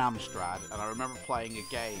mate had an Amstrad, and I remember playing a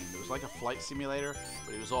game. It was like a flight simulator,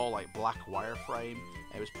 but it was all like black wireframe.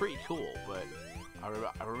 It was pretty cool, but I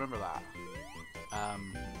remember that.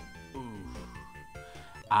 Ooh.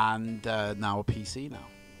 And now a PC now.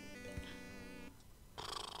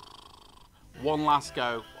 One last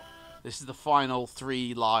go. This is the final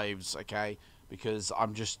 3 lives, okay? Because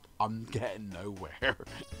I'm getting nowhere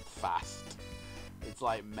fast. It's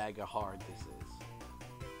like mega hard, this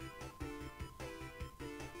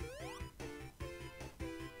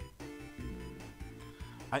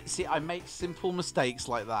is. I make simple mistakes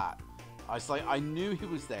like that. I knew he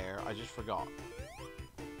was there, I just forgot.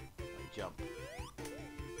 Jump.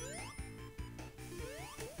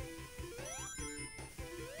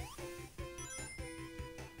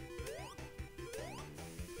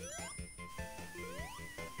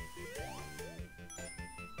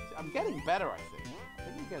 I'm getting better, I think. I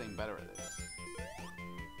think I'm getting better at this.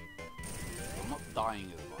 I'm not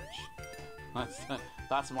dying as much.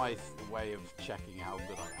 That's my way of checking how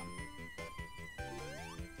good I am.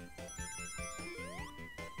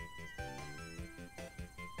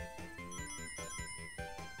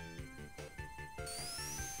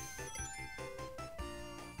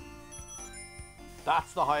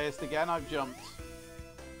 That's the highest again I've jumped.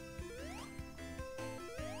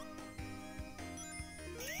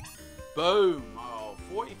 Boom! Oh,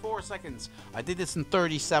 44 seconds. I did this in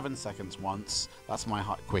 37 seconds once. That's my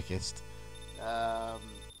quickest.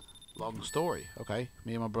 Long story. Okay,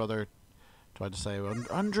 me and my brother tried to save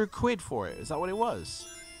 100 quid for it. Is that what it was?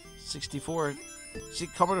 64.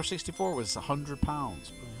 Commodore 64 was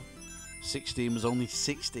 £100. 16 was only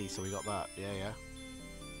 60, so we got that. Yeah, yeah.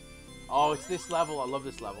 Oh, it's this level. I love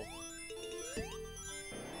this level.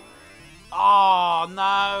 Oh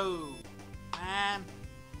no, man!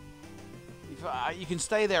 You can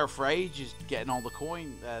stay there for ages getting all the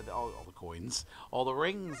coins, all the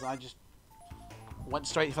rings. I just went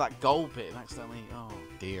straight for that gold bit and accidentally. Oh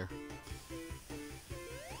dear.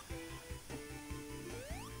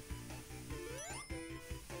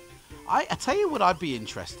 I tell you what I'd be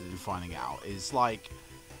interested in finding out is like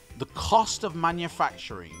the cost of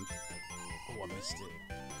manufacturing. Oh, I missed it.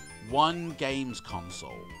 One games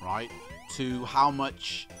console, right? To how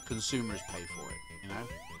much consumers pay for it, you know?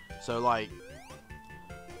 So like,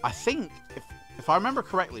 I think if I remember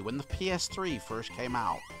correctly, when the PS3 first came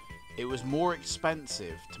out, it was more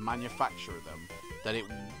expensive to manufacture them than it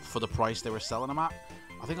for the price they were selling them at.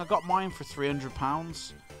 I think I got mine for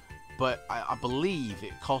 £300, but I believe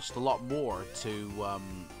it cost a lot more to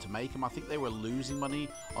make them. I think they were losing money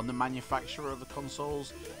on the manufacturer of the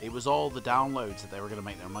consoles. It was all the downloads that they were going to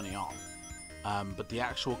make their money on. But the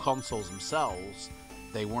actual consoles themselves,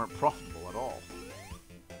 they weren't profitable at all.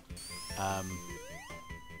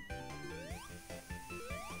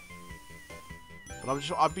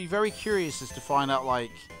 But I'd be very curious as to find out,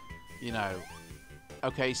 like, you know,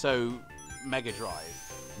 okay, so Mega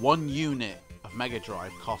Drive, 1 unit of Mega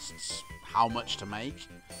Drive costs how much to make?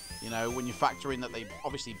 You know, when you factor in that they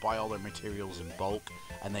obviously buy all their materials in bulk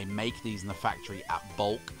and they make these in the factory at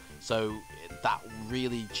bulk, so that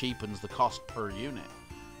really cheapens the cost per unit.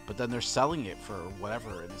 But then they're selling it for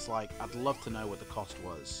whatever, and it's like, I'd love to know what the cost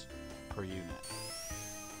was per unit.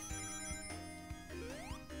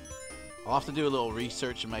 I'll have to do a little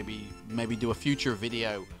research and maybe do a future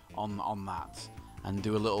video on that, and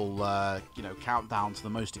do a little you know, countdown to the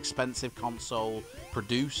most expensive console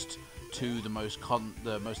produced to the most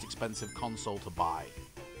expensive console to buy.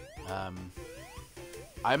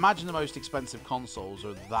 I imagine the most expensive consoles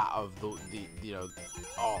are that of the you know,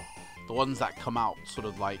 the ones that come out sort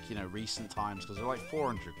of like, you know, recent times, because they're like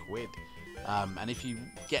 400 quid, and if you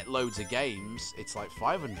get loads of games, it's like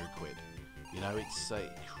 500 quid. You know, it's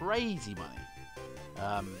crazy money.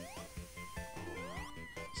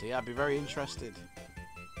 So yeah, I'd be very interested.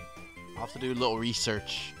 I'll have to do a little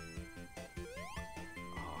research.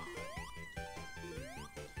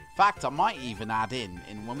 In fact, I might even add in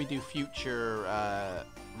when we do future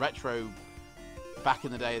retro, back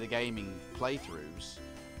in the day of the gaming playthroughs,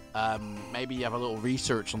 maybe you have a little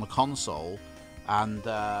research on the console, and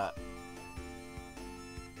yeah,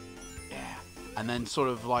 and then sort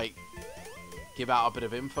of like give out a bit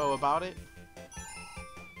of info about it.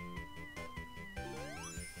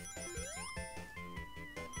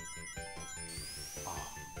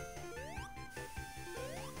 Oh.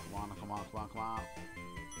 Come on, come on, come on, come on.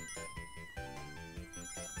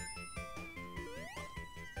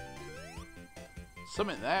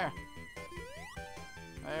 Something there.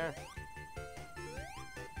 There.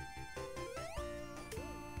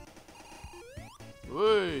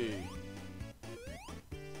 Whee!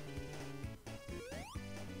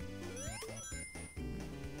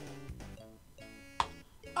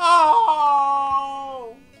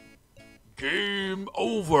 Oh! Game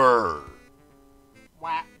over.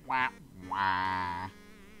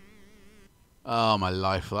 Oh, my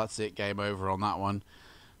life. That's it. Game over on that one.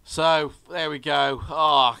 So, there we go.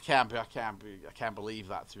 Oh, I can't believe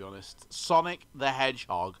that, to be honest. Sonic the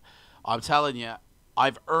Hedgehog. I'm telling you,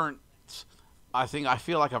 I feel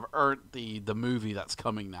like I've earned the movie that's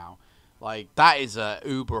coming now. Like, that is a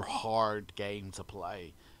uber hard game to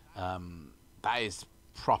play. That is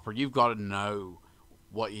proper. You've got to know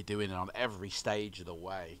what you're doing on every stage of the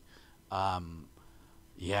way.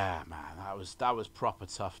 Yeah, man, that was proper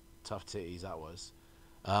tough titties. That was.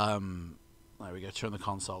 There we go. Turn the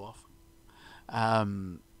console off.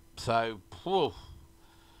 So, whew.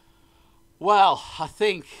 Well, I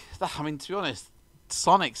think that, I mean, to be honest,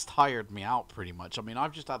 Sonic's tired me out pretty much. I mean,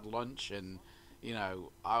 I've just had lunch and, you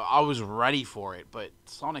know, I was ready for it, but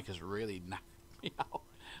Sonic has really knocked me out.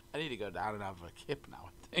 I need to go down and have a kip now,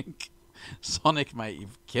 I think. Sonic, mate,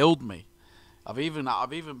 you've killed me. I've even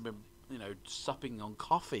been, you know, supping on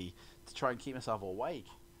coffee to try and keep myself awake.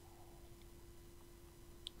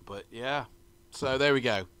 But yeah, so there we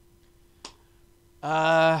go.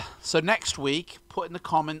 So next week, put in the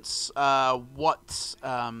comments what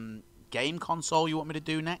game console you want me to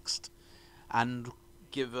do next, and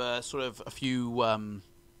give sort of a few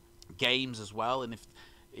games as well. And if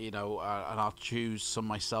you know, and I'll choose some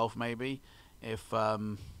myself maybe. If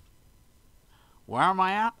where am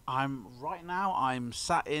I at? Right now. I'm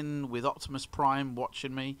sat in with Optimus Prime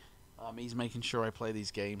watching me. He's making sure I play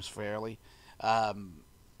these games fairly. And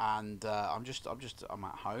I'm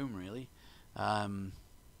at home really. And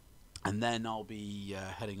then I'll be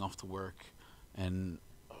heading off to work in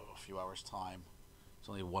a few hours' time. It's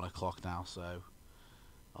only 1 o'clock now, so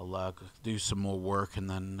I'll do some more work and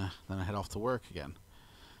then I head off to work again.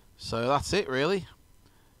 So that's it really.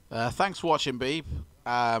 Thanks for watching, Beeb.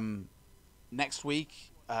 Next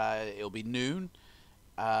week it'll be noon.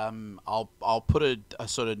 I'll put a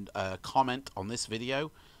sort of comment on this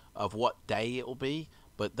video of what day it will be,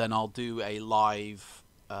 but then I'll do a live.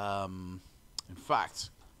 In fact,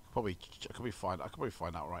 I could probably find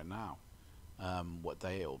out right now what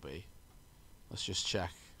day it will be. Let's just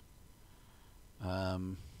check.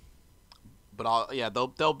 But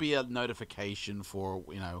there'll be a notification for,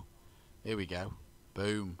 you know. Here we go.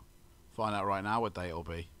 Boom. Find out right now what day it'll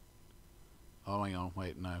be. Oh, hang on.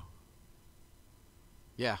 Wait, no.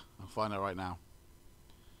 Yeah, I'll find out right now.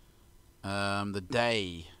 The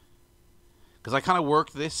day. Because I kind of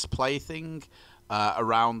work this play thing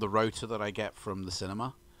around the rota that I get from the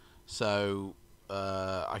cinema. So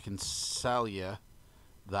I can tell you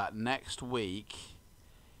that next week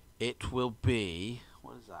it will be...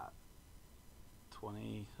 What is that?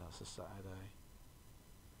 20... That's a Saturday.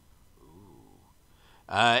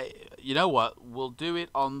 You know what? We'll do it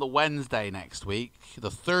on the Wednesday next week, the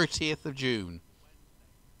 30th of June.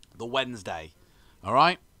 The Wednesday. All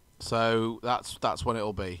right? So that's when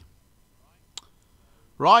it'll be.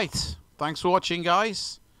 Right. Thanks for watching,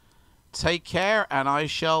 guys. Take care, and I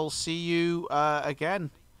shall see you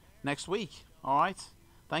again next week. All right?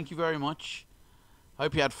 Thank you very much.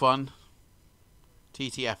 Hope you had fun.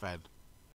 TTFN.